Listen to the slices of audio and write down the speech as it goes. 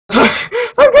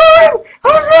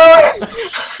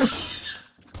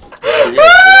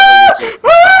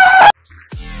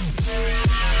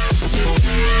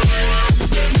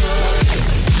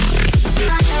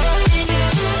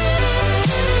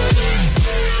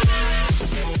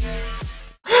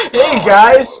Hey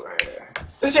guys!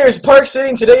 This here is Park City,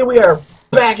 and today we are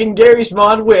back in Gary's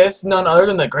mod with none other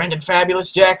than the grand and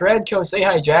fabulous Jack Redco. Say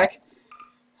hi, Jack.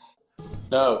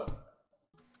 No.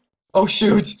 Oh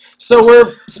shoot. So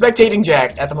we're spectating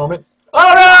Jack at the moment.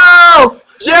 Oh no!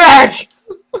 Jack!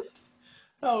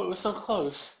 Oh, it was so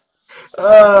close.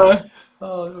 Oh,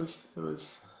 it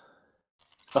was.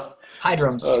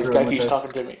 Hydrum's Oh, this guy screwing with keeps us.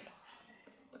 talking to me.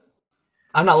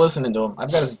 I'm not listening to him. I've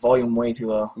got his volume way too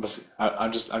low.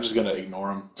 I'm just gonna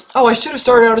ignore him. Oh, I should have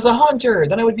started out as a hunter.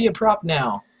 Then I would be a prop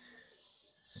now.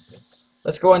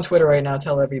 Let's go on Twitter right now.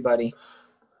 Tell everybody.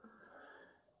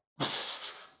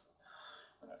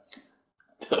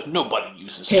 Nobody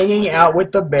uses Hanging Twitter. out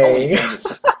with the Bay.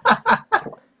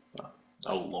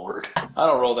 Oh Lord, I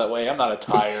don't roll that way. I'm not a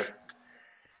tire.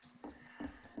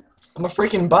 I'm a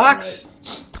freaking box.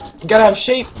 Right. You gotta have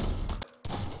shape.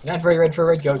 You're not very red for a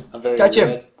red goat. I'm very Touch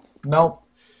red. him. Nope.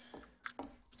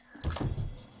 Just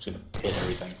gonna hit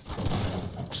everything.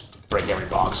 Just break every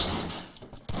box.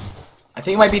 I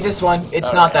think it might be this one.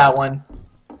 It's not that one.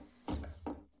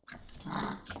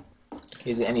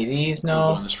 Is it any of these?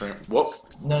 No. In this room. Whoops.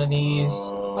 None of these.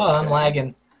 Okay. Oh, I'm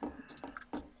lagging.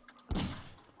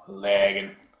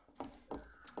 Lagging.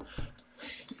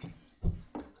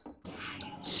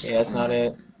 Yeah, that's not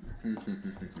it.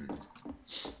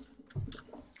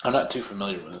 I'm not too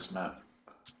familiar with this map.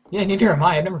 Yeah, neither am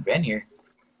I. I've never been here.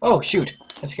 Oh, shoot.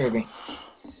 That scared me.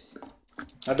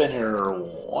 I've been here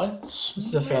once. This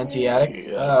is a fancy attic.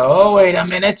 Yeah. Oh, wait a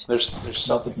minute. There's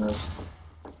something. Moves.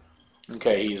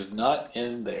 Okay, he's not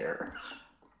in there.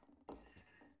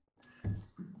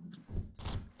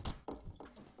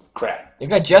 Crap. They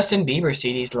got Justin Bieber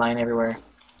CDs lying everywhere.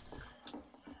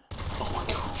 Oh my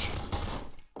gosh.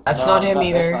 That's not him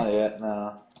either. That's not it.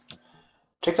 No.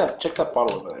 Check that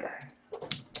bottle over there.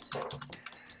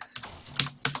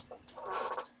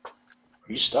 Are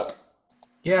you stuck?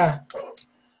 Yeah.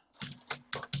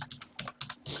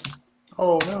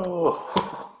 Oh no.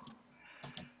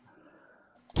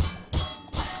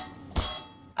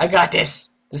 I got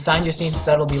this. The sign just needs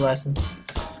subtlety lessons.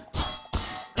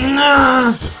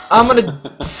 Nah, I'm gonna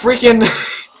freaking.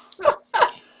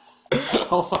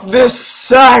 This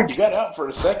sucks. You got out for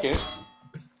a second.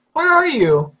 Where are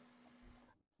you?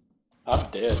 I'm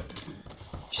dead.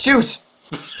 Shoot.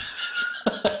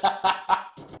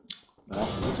 No,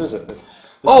 this isn't.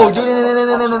 Oh, dude,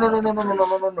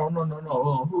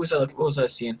 no. Who was that? What was I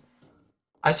seeing?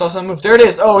 I saw something move. There it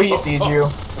is. Oh, he sees you.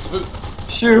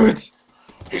 Shoot.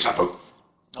 He's up.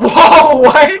 Whoa,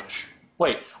 what?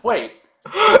 Wait.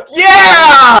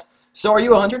 Yeah! So are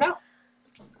you a hunter now?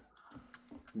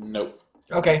 Nope.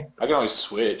 Okay. I can always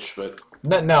switch, but...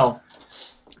 No.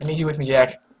 I need you with me,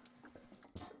 Jack.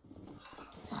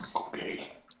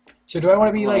 Okay. So do I want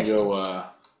to be like... Go,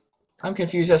 I'm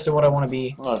confused as to what I want to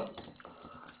be. I'm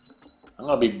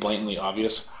gonna be blatantly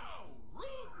obvious.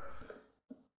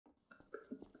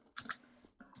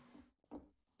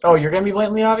 Oh, you're gonna be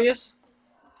blatantly obvious?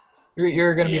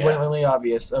 You're gonna be Yeah. blatantly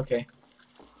obvious. Okay.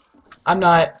 I'm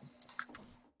not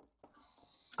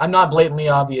blatantly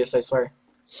obvious, I swear.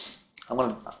 I'm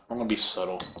gonna be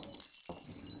subtle.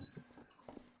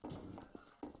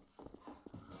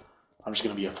 I'm just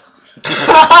gonna be a...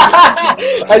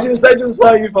 I just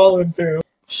saw you following through.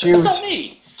 Shoot. That's not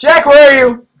me. Jack, where are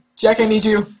you? Jack, I need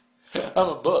you. I'm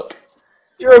a book.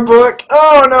 You're a book.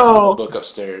 Oh no. Book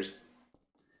upstairs.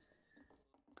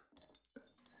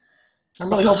 I'm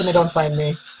really hoping they don't find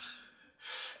me.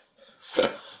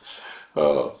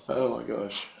 Oh my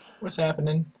gosh. What's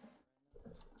happening?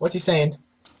 What's he saying?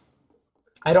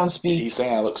 I don't speak. He's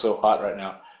saying I look so hot right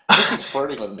now. I think he's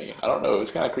flirting with me. I don't know.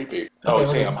 It's kind of creepy. Oh, he's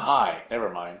saying I'm high. Never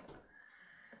mind.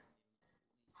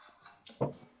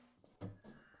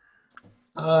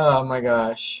 Oh my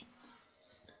gosh.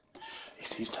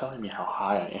 He's telling me how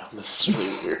high I am. This is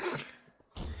really weird.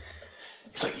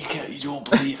 He's like, you won't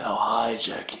believe how high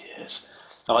Jack is.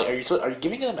 I'm like, are you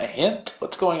giving him a hint?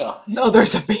 What's going on? No,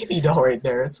 there's a baby doll right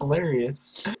there. It's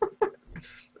hilarious.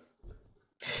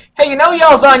 Hey, you know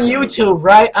y'all's on YouTube,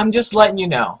 right? I'm just letting you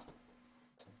know.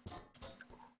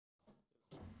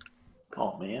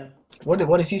 Oh man. What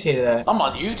does he say to that? I'm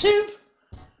on YouTube?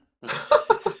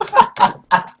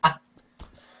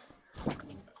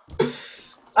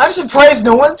 I'm surprised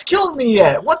no one's killed me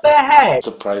yet. What the heck? I'm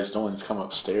surprised no one's come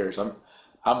upstairs. I'm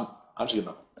just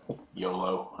gonna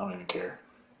YOLO. I don't even care.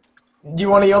 Do you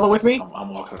want to YOLO with me?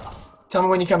 I'm walking around. Tell me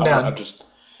when you come down. I'm just...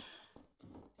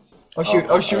 Oh shoot,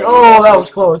 oh shoot, oh that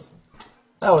was close.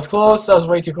 That was close, that was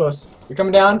way too close. You're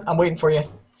coming down? I'm waiting for you.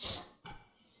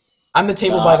 I'm the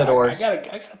table by the door. I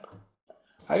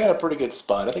got a pretty good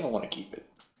spot. I think I want to keep it.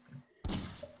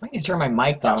 Am need to turn my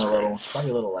mic down a little. It's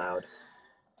probably a little loud.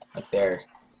 Like there.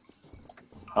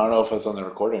 I don't know if it's on the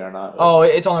recording or not. Oh,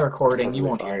 it's on the recording. You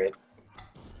won't hear it.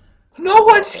 No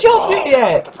one's killed me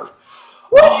yet!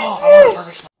 What is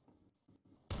this?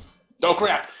 Oh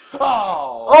crap!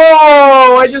 Oh!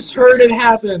 Oh, I just heard it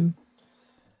happen.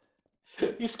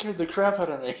 You scared the crap out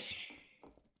of me.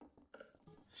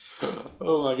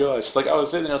 Oh my gosh. Like I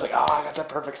was sitting there, I was like, oh, I got the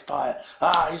perfect spot.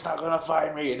 Ah, he's not gonna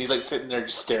find me. And he's like sitting there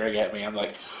just staring at me. I'm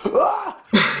like, ah!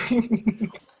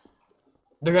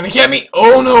 They're gonna get me.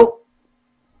 Oh no.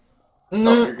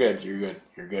 Oh, you're good. You're good.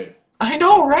 You're good. I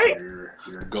know, right?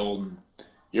 You're golden.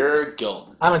 You're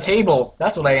golden. I'm a table.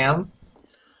 That's what I am.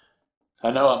 I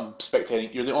know I'm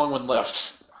spectating. You're the only one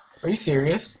left. Are you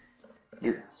serious?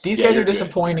 These yeah, guys are good.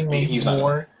 disappointing me He's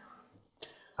more.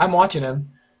 I'm watching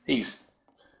him. He's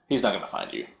not gonna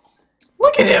find you.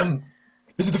 Look at him!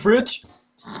 Is it the fridge?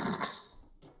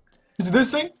 Is it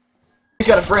this thing? He's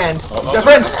got a friend. He's got a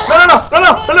friend. No, no, no,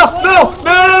 no, no, no, no,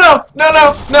 no, no, no, no,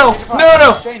 no, no,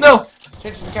 no, no.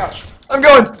 Change to the couch. I'm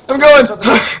going. I'm going. I'm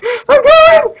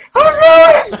going. I'm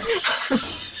going.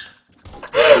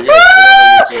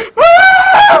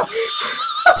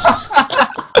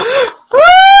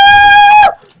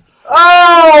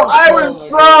 Oh, I was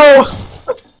so.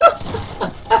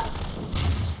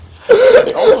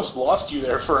 They almost lost you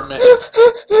there for a minute.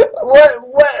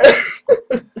 What?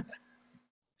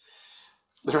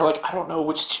 They're like, I don't know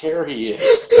which chair he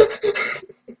is.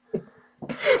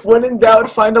 When in doubt,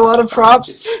 find a lot of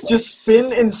props. Just spin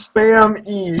and spam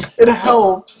E. It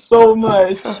helps so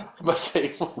much. I must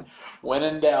say, when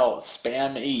in doubt,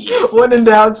 spam E. When in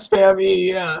doubt, spam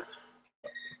E. Yeah.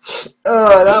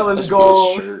 Oh, that was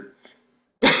gold.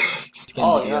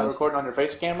 Oh, you're not recording on your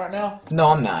face cam right now? No,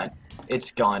 I'm not.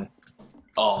 It's gone.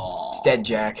 Oh. It's dead,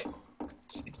 Jack.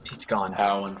 It's gone.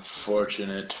 How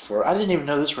unfortunate for... I didn't even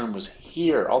know this room was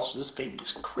here. Also, this baby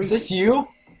is crazy. Is this you?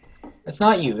 That's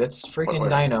not you. That's freaking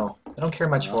Dino. I don't care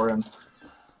much for him.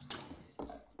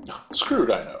 Screw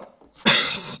Dino.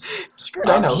 Screw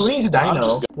Dino. Who needs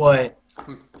Dino? What?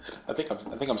 I think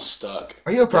I'm stuck.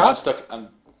 Are you a prop? Yeah, I'm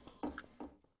stuck.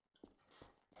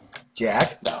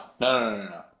 Jack?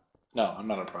 No. No, I'm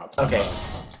not a prop. Okay.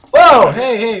 Whoa!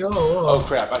 Hey! Whoa! Oh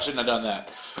crap! I shouldn't have done that.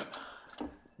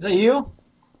 Is that you?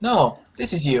 No,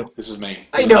 this is you. This is me.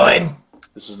 How you doing?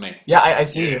 This is me. Yeah, I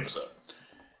see you. What's up?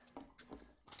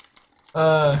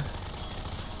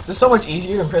 This is so much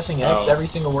easier than pressing X every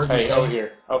single word you say.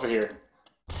 Hey, over here.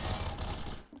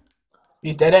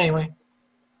 He's dead anyway.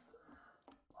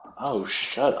 Oh,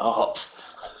 shut up.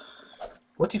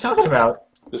 What's he talking about?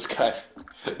 This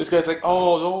guy's like,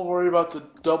 oh, don't worry about the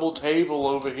double table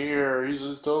over here. He's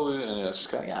just totally... And it's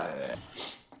just kind of...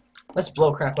 Let's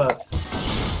blow crap up.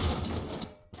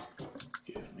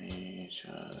 Give me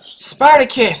just...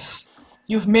 Spartacus!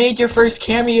 You've made your first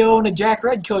cameo in a Jack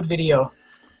Redcoat video.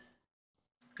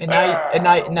 And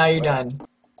now you're done.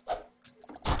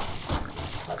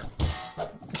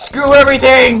 Screw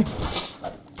everything!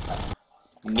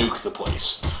 Nuke the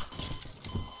place.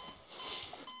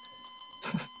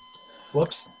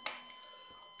 Whoops.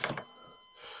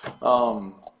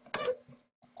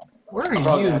 Where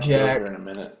are you, Jack? In a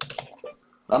minute.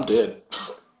 I'm dead.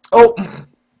 Oh!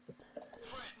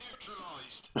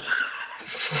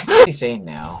 What's he saying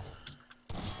now?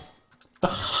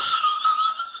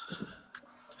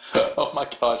 Oh my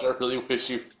gosh, I really wish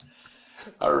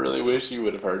you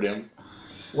would have heard him.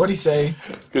 What'd he say?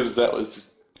 Because that was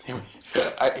just...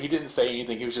 he didn't say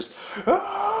anything, he was just...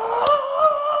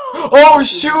 Oh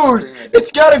shoot!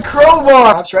 It's got a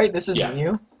crowbar! That's right, this isn't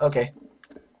you? Okay.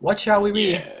 What shall we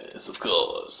be? Yes, of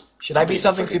course. Should I be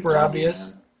something super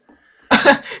obvious?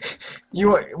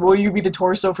 Will you be the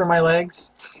torso for my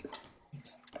legs?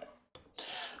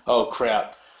 Oh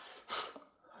crap.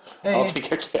 Hey. I don't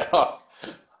think I can. Oh,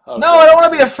 no, I don't want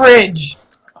to be the fridge!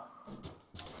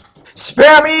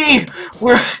 Spare me!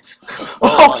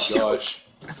 Oh shoot! Gosh.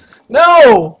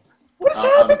 No! What is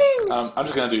happening? I'm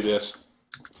just gonna do this.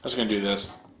 I'm just gonna do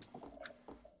this.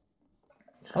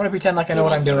 I want to pretend like I know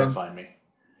what I'm doing. Find me.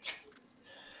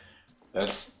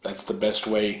 That's the best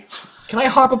way. Can I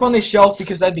hop up on this shelf?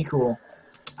 Because that'd be cool.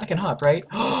 I can hop, right?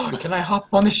 Can I hop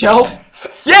on the shelf?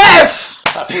 Yes!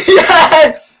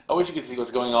 Yes! I wish you could see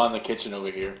what's going on in the kitchen over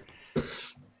here.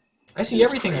 I see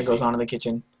everything that goes on in the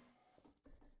kitchen.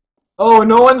 Oh,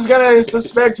 no one's gonna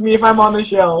suspect me if I'm on the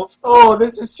shelf. Oh,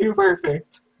 this is too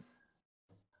perfect.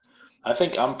 I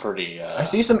think I'm pretty, I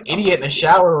see some idiot in the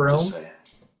shower room.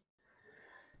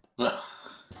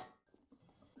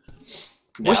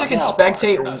 Wish I could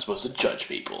spectate. You're not supposed to judge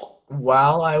people.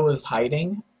 While I was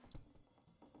hiding?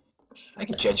 I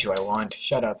can judge who I want.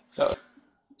 Shut up. Oh.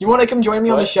 you want to come join me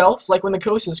on the What? shelf? Like when the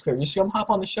coast is clear, just come hop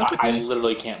on the shelf with I me.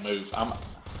 literally can't move.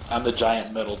 I'm the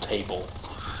giant metal table.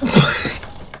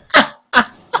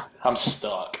 I'm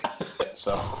stuck.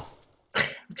 So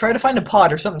Try to find a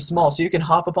pod or something small so you can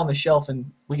hop up on the shelf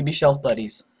and we can be shelf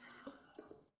buddies.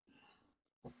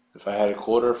 if I had a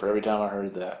quarter for every time I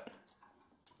heard that.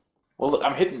 Well, look,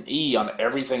 I'm hitting E on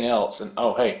everything else, and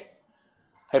oh, hey,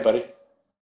 buddy.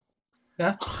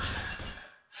 Yeah?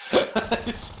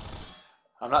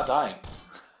 I'm not dying.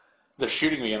 They're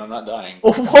shooting me, and I'm not dying.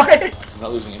 What? I'm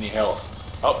not losing any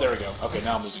health. Oh, there we go. Okay,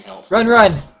 now I'm losing health. Run,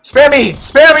 run! Spare me!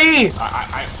 Spare me!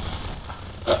 I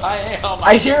am.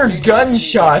 I hear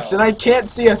gunshots and I can't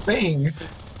see a thing.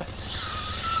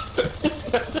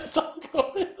 That's all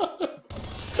going on.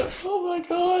 Oh my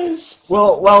gosh.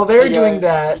 Well, while they're Hey, doing guys.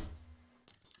 that...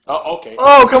 Oh, okay.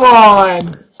 Oh, come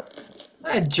on!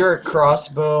 That jerk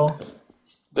crossbow.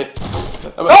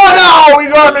 Oh no! We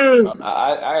got me!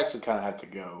 I actually kind of have to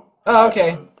go. Oh, okay.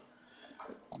 I have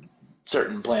a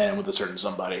certain plan with a certain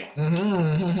somebody.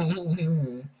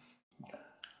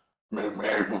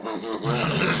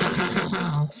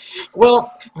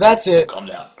 Well, that's it Calm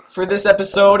down. for this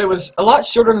episode. It was a lot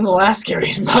shorter than the last Scary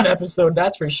Mod episode,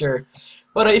 that's for sure.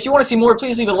 But if you want to see more,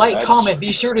 please leave a like, comment,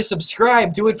 be sure to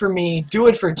subscribe. Do it for me, do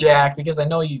it for Jack, because I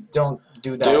know you don't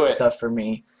do that stuff for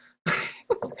me.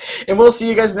 And we'll see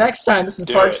you guys next time. This is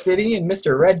Park City and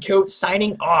Mr. Redcoat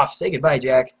signing off. Say goodbye,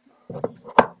 Jack.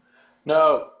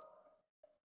 No.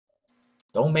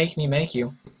 Don't make me make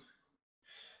you.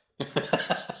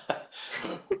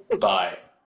 Bye.